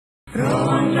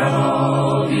روان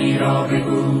روابی را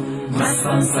بگو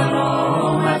مستان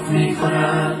سلامت می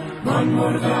کند بان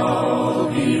مرغ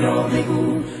آبی را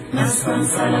بگو مستان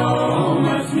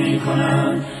سلامت می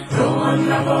کند روان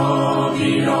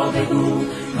روابی را بگو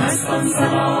مستان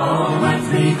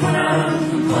سلامت می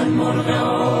کند بان مرغ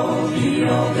آبی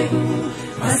را بگو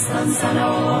مستان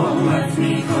سلامت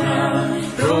می کند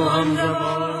روان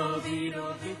روابی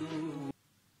را بگو.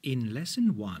 In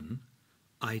lesson 1,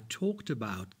 I talked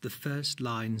about the first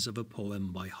lines of a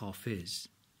poem by Hafiz,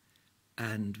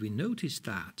 and we noticed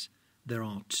that there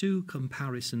are two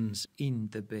comparisons in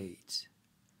the bait.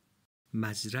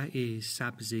 مزرع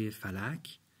سبز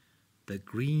فلک, the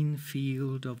green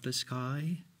field of the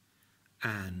sky,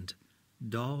 and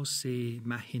داس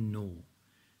مه نو,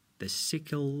 the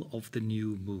sickle of the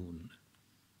new moon.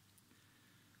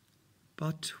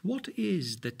 But what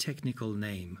is the technical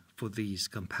name for these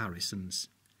comparisons,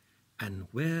 and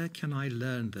where can I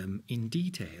learn them in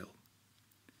detail?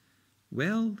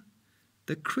 Well,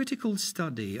 the critical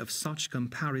study of such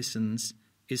comparisons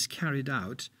is carried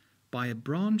out by a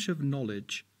branch of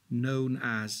knowledge known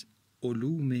as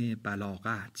علوم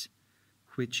بلاغت,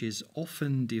 which is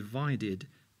often divided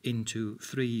into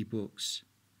 3 books: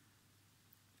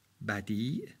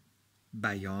 بدیع,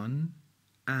 بیان,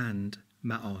 and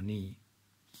معانی.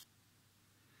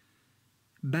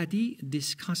 بدیع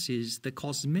discusses the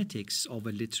cosmetics of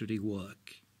a literary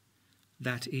work,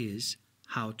 that is,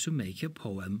 how to make a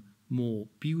poem more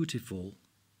beautiful,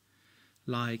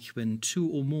 like when 2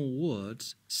 or more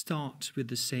words start with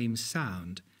the same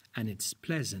sound and it's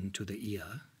pleasant to the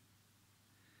ear.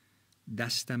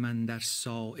 دست من در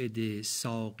ساعد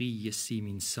ساقی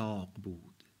سیمین ساق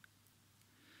بود.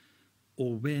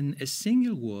 Or when a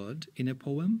single word in a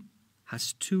poem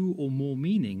has 2 or more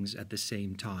meanings at the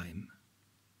same time.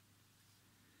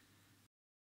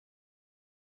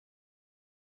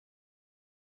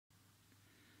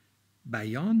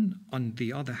 Bayan, on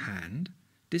the other hand,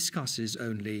 discusses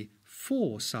only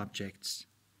 4 subjects: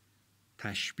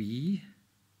 تشبیه,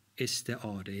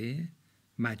 استعاره,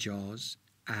 مجاز,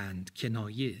 and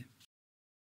کنایه.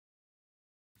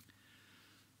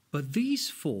 But these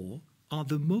 4 are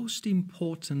the most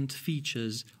important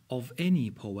features of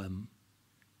any poem.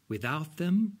 Without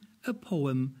them, a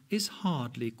poem is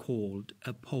hardly called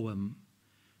a poem.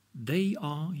 They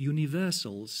are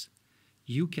universals.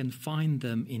 You can find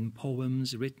them in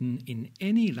poems written in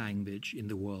any language in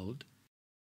the world.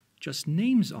 Just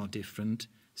names are different,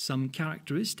 some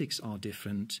characteristics are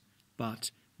different,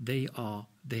 but they are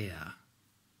there.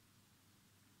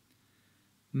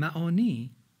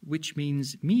 Ma'ani, which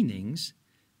means meanings,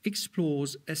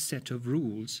 explores a set of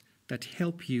rules that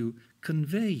help you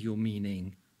convey your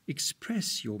meaning,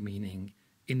 express your meaning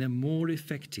in a more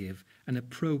effective and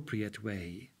appropriate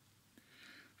way.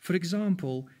 For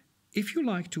example, if you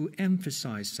like to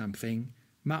emphasize something,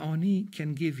 Ma'ani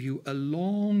can give you a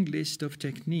long list of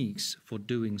techniques for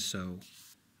doing so.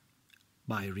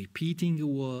 By repeating a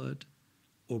word,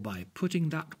 or by putting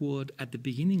that word at the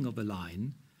beginning of a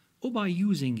line, or by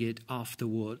using it after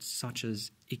words such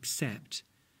as except.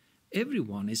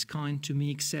 Everyone is kind to me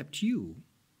except you.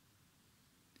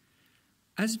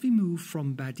 As we move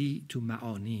from Badi to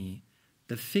Ma'ani,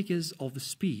 the figures of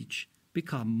speech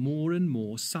become more and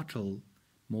more subtle,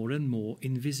 more and more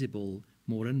invisible,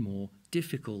 more and more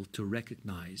difficult to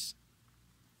recognize.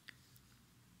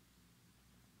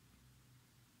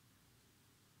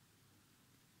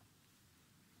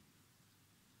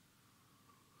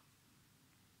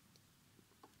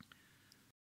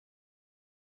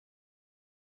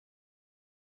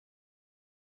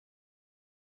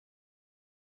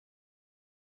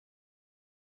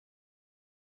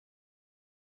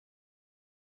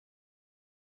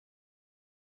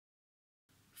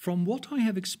 From what I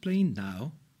have explained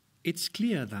now, it's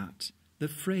clear that the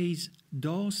phrase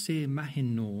da se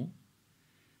mahino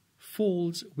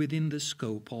falls within the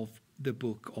scope of the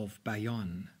book of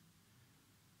Bayan.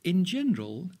 In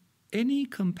general, any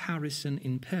comparison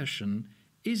in Persian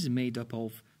is made up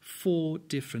of 4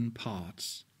 different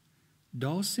parts.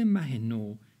 Da se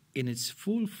mahino in its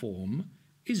full form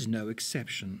is no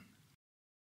exception.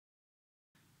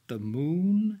 The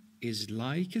moon is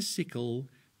like a sickle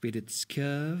with its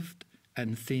curved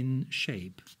and thin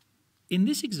shape. In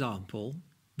this example,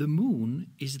 the moon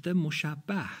is the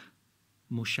mushabbah,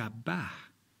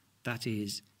 that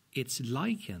is, it's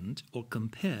likened or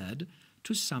compared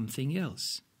to something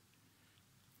else.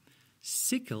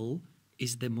 Sickle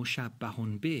is the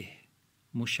mushabbahun bih,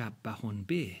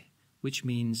 which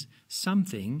means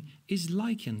something is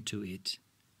likened to it.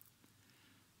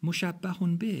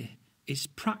 Mushabbahun bih is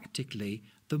practically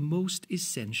the most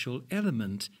essential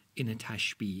element in a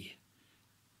tashbih,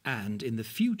 and in the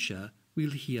future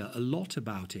we'll hear a lot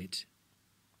about it.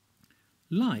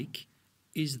 Like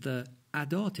is the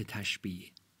adat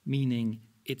tashbih, meaning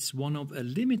it's one of a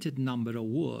limited number of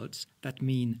words that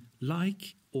mean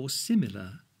like or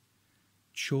similar.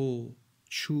 Cho,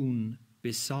 chun,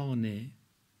 besane.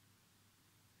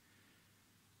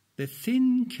 The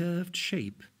thin curved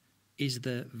shape is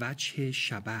the wajh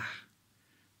shabah,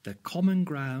 the common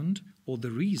ground or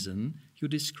the reason you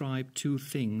describe two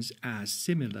things as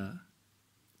similar.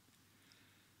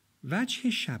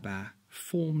 Wajh shabah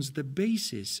forms the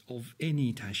basis of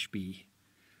any tashbih,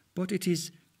 but it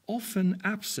is often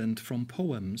absent from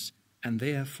poems, and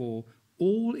therefore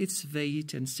all its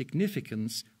weight and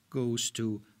significance goes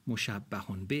to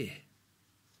mushabbahun bih.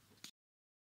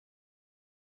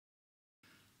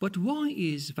 But why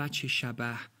is wajh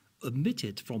shabah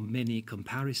omitted from many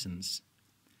comparisons?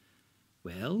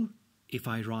 Well, if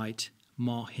I write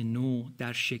ماه نو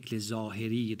در شکل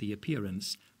ظاهری, the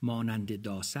appearance, مانند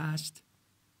داس است,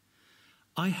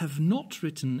 I have not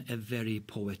written a very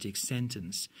poetic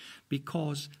sentence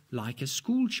because, like a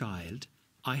school child,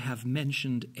 I have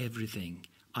mentioned everything.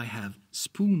 I have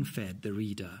spoon-fed the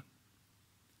reader.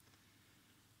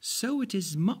 So it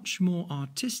is much more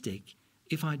artistic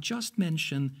if I just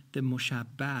mention the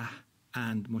mushabbah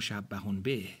and mushabbahun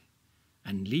bih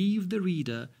and leave the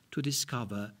reader to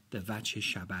discover the wajh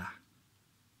shabah.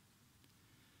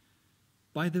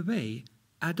 By the way,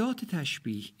 adat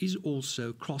tashbih is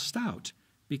also crossed out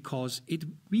because it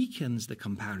weakens the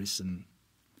comparison.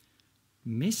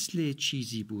 مثل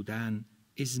چیزی بودن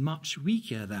is much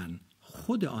weaker than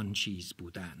خود آن چیز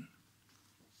بودن.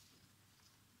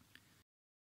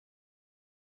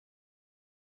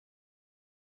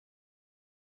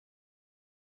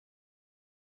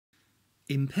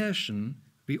 In Persian,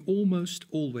 we almost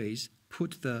always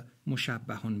put the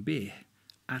mushabbahun bih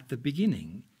at the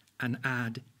beginning and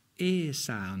add a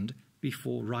sound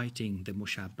before writing the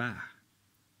mushabbah.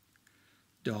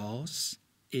 Das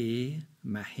e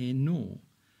mah no,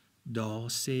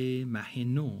 das e mah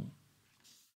no.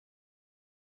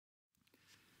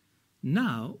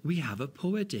 Now we have a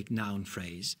poetic noun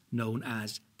phrase known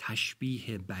as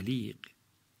tashbih baliq.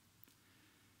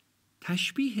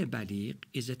 Tashbih baliq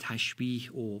is a tashbih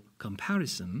or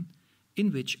comparison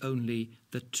in which only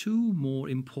the two more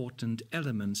important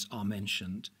elements are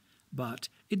mentioned, but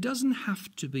it doesn't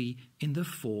have to be in the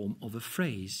form of a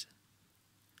phrase.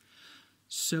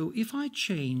 So if I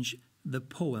change the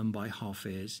poem by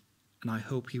Hafiz, and I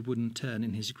hope he wouldn't turn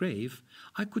in his grave,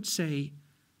 I could say,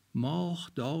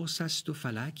 ماه داس است و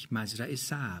فلک مزرع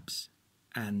سبز,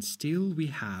 and still we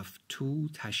have two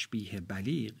tashbih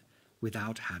baliq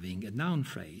without having a noun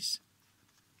phrase.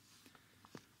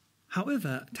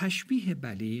 However, tashbih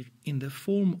baliq in the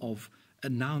form of a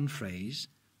noun phrase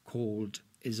called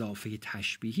izafi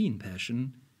tashbihi in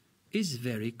Persian is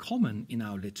very common in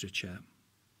our literature.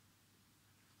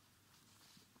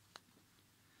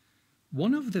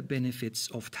 One of the benefits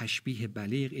of tashbih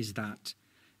baliq is that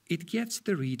it gets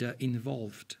the reader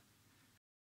involved.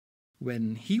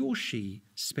 When he or she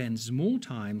spends more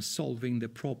time solving the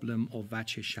problem of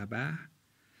wajh shabah,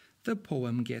 the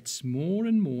poem gets more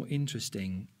and more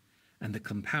interesting, and the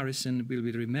comparison will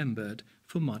be remembered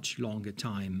for much longer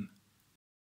time.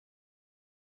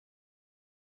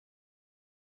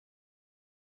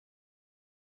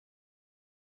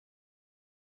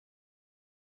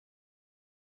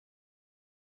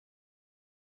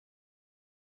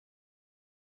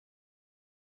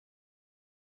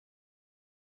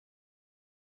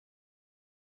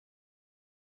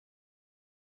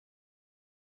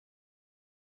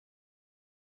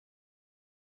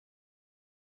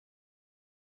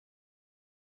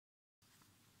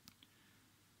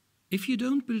 If you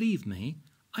don't believe me,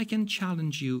 I can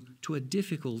challenge you to a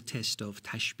difficult test of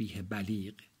tashbih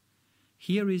baliq.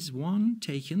 Here is one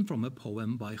taken from a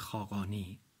poem by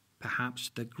Khaghani,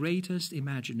 perhaps the greatest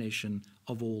imagination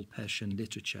of all Persian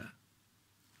literature.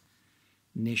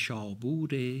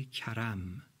 Neshhabur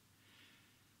karam,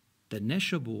 the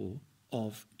Neshabur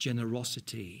of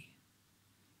generosity.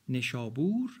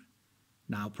 Neshabur,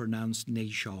 now pronounced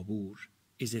Neishabur,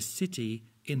 is a city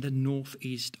in the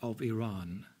northeast of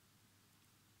Iran.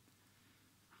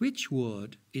 Which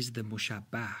word is the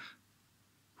mushabbah?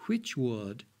 Which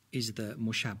word is the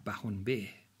mushabbahun bih?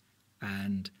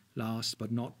 And last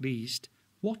but not least,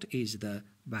 what is the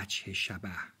wajh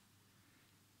shabah?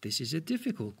 This is a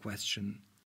difficult question.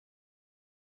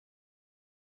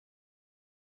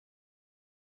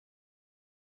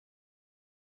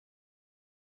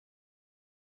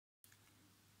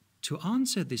 To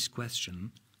answer this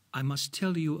question, I must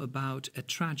tell you about a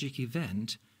tragic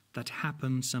event that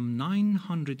happened some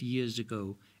 900 years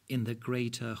ago in the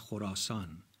greater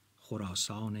Khorasan,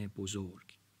 Khorasan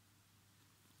Buzurg.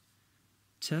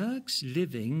 Turks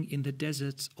living in the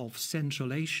deserts of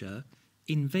Central Asia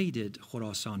invaded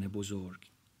Khorasan Buzurg.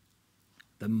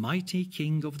 The mighty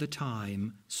king of the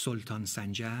time, Sultan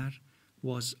Sanjar,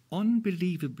 was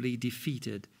unbelievably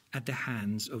defeated at the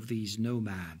hands of these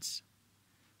nomads.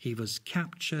 He was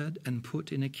captured and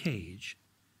put in a cage.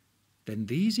 Then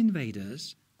these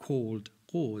invaders, called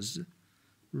Qoz,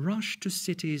 rushed to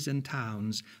cities and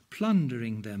towns,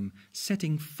 plundering them,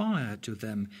 setting fire to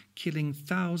them, killing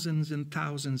thousands and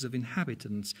thousands of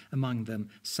inhabitants, among them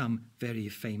some very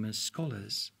famous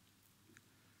scholars.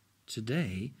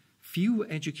 Today, few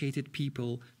educated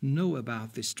people know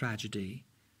about this tragedy,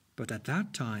 but at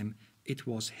that time it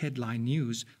was headline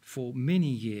news for many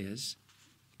years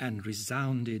and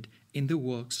resounded in the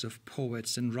works of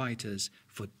poets and writers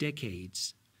for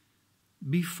decades.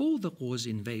 Before the Qoz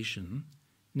invasion,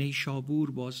 Neshapur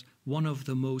was one of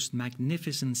the most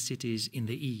magnificent cities in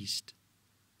the East.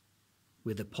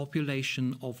 With a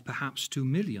population of perhaps 2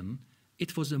 million,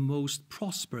 it was a most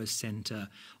prosperous center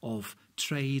of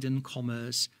trade and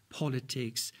commerce,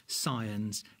 politics,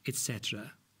 science,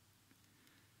 etc.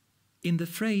 In the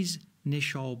phrase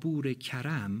Neshapur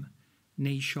Karam,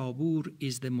 Neshapur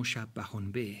is the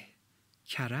mushabbahun bih.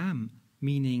 Karam,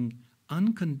 meaning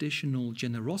unconditional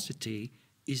generosity,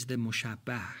 is the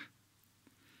mushabbah.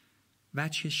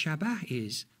 Wajh shabah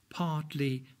is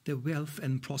partly the wealth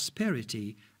and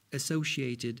prosperity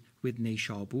associated with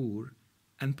Neshapur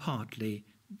and partly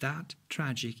that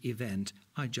tragic event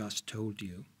I just told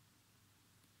you.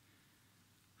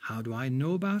 How do I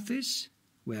know about this?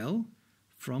 Well,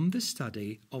 from the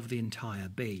study of the entire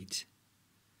bait.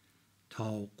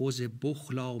 تا قوز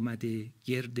بخل آمده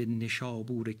گرد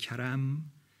نشابور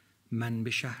کرم من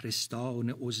به شهرستان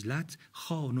عزلت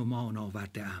خانمان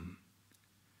آورده ام.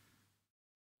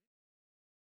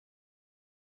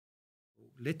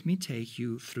 Let me take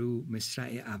you through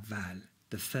مصرع اول,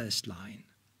 the first line.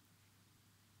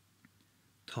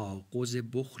 تا قوز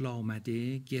بخل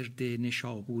آمده گرد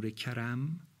نشابور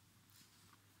کرم.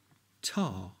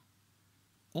 تا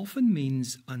often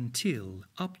means until,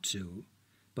 up to,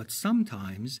 but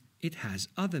sometimes it has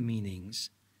other meanings.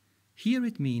 Here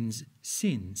it means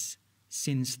since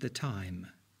the time.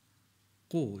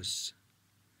 Qoz,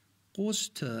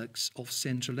 Qoz Turks of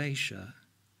Central Asia.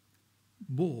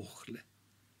 Bukhl,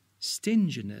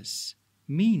 stinginess,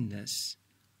 meanness,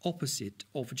 opposite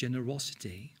of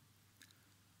generosity.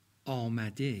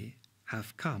 Amade,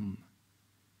 have come.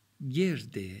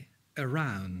 Girde,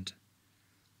 around.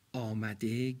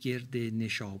 Amade girde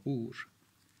Neshapur,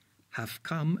 have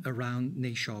come around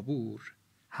Neshapur,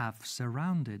 have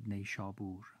surrounded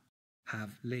Neshapur,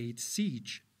 have laid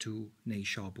siege to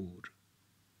Neshapur.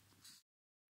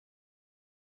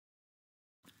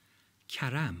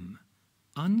 Karam,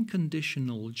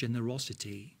 unconditional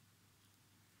generosity.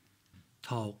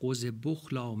 تا قوز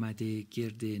بخل آمده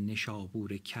گرد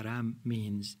نشابور کرم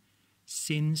means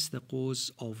since the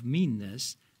Qoz of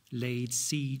meanness laid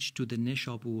siege to the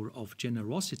Neshapur of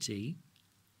generosity.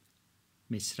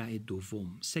 مصرع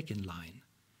دوم, second line.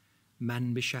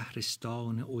 من به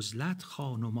شهرستان عزلت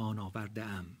خانمان آورده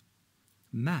ام.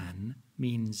 Man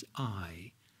means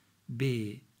I.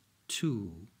 به,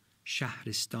 to.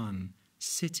 شهرستان,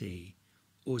 city.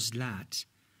 عزلت,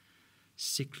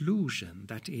 seclusion,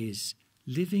 that is,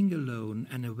 living alone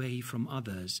and away from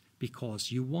others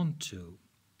because you want to.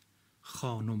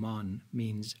 خانمان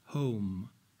means home.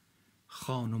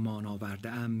 خانمان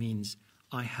آورده ام means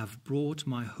I have brought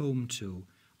my home to,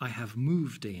 I have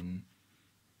moved in.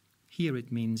 Here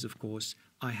it means, of course,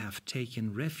 I have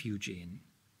taken refuge in.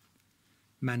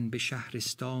 من به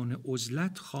شهرستان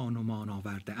عزلت خانمان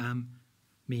آورده ام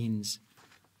means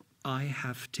I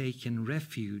have taken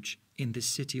refuge in the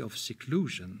city of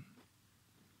seclusion.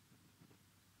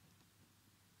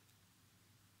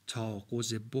 تا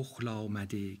قوز بخل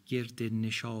آمده گرد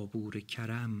نشابور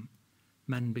کرم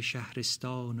من به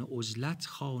شهرستان عزلت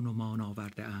خانمان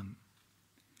آورده ام.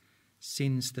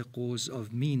 Since the Qoz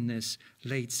of meanness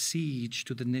laid siege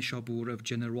to the Neshapur of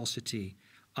generosity,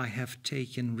 I have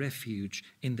taken refuge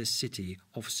in the city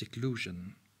of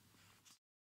seclusion.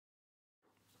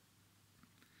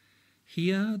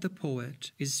 Here the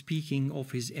poet is speaking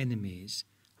of his enemies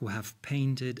who have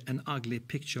painted an ugly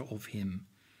picture of him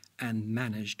and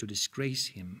managed to disgrace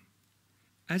him.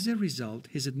 As a result,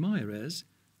 his admirers,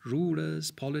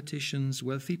 rulers, politicians,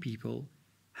 wealthy people,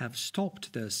 have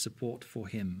stopped their support for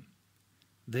him.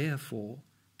 Therefore,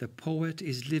 the poet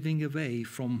is living away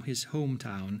from his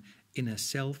hometown in a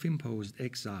self-imposed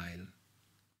exile.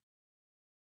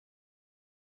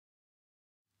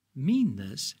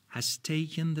 Meanness has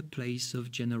taken the place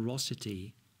of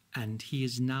generosity, and he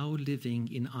is now living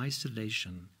in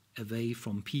isolation, away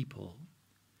from people.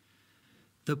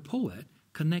 The poet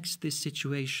connects this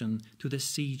situation to the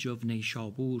siege of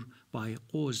Neshapur by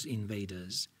Oghuz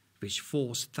invaders, which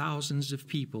forced thousands of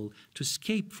people to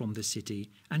escape from the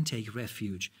city and take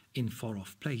refuge in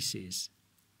far-off places.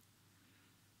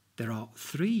 There are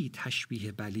 3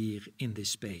 تشبیه بلیغ in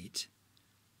this bait: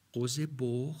 Oghuz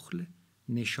بخل,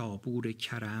 Neshapur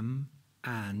Karam,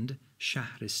 and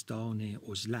Shahrestan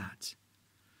عزلت.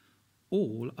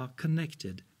 All are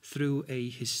connected through a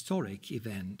historic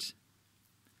event.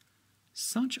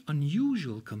 Such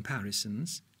unusual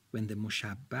comparisons, when the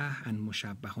mushabbah and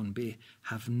mushabbahun bih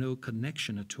have no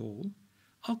connection at all,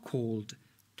 are called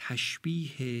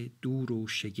tashbih dur و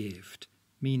شگفت,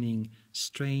 meaning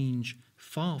strange,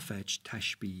 far-fetched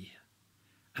tashbih.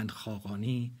 And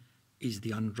Khaghani is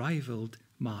the unrivaled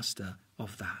master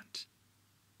of that.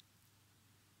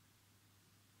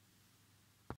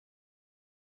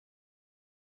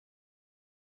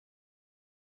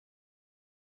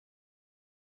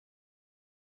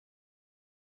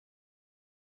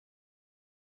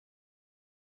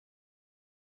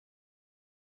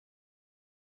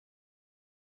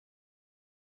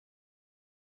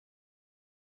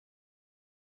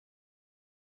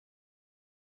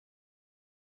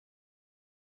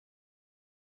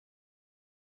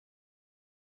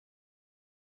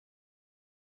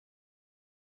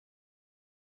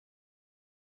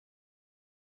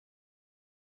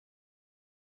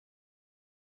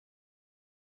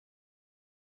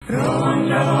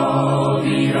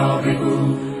 روانگرایی را بگو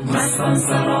مستان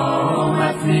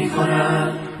سلامت می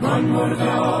کند، وان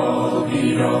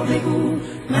مردابی را بگو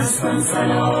مستان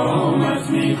سلامت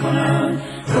می کند.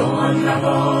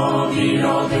 روانگرایی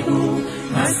را بگو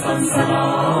مستان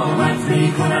سلامت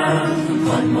می کند،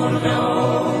 وان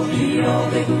مردابی را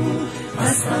بگو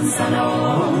مستان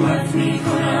سلامت می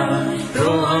کند.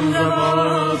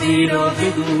 روانگرایی را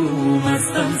بگو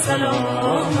مستان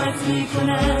سلامت می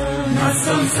کند،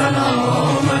 مستان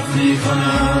سلامت می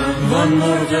کند. وان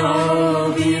مرغ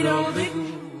آبی را بگو